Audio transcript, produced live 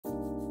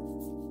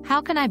How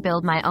can I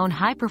build my own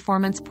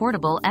high-performance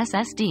portable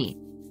SSD?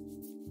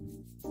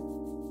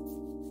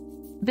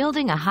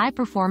 Building a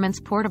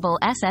high-performance portable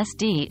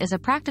SSD is a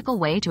practical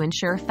way to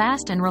ensure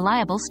fast and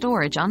reliable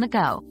storage on the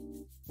go.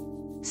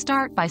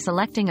 Start by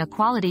selecting a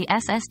quality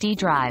SSD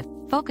drive,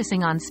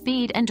 focusing on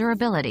speed and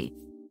durability.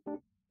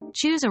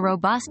 Choose a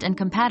robust and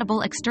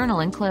compatible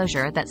external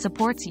enclosure that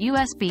supports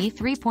USB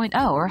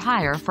 3.0 or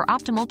higher for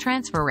optimal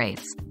transfer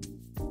rates.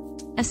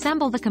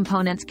 Assemble the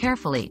components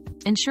carefully,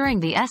 ensuring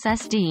the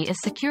SSD is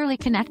securely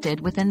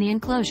connected within the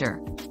enclosure.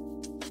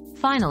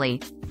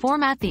 Finally,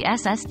 format the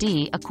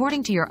SSD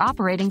according to your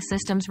operating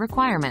system's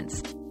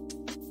requirements.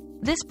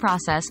 This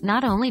process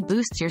not only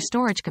boosts your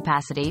storage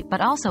capacity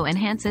but also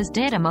enhances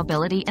data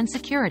mobility and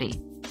security.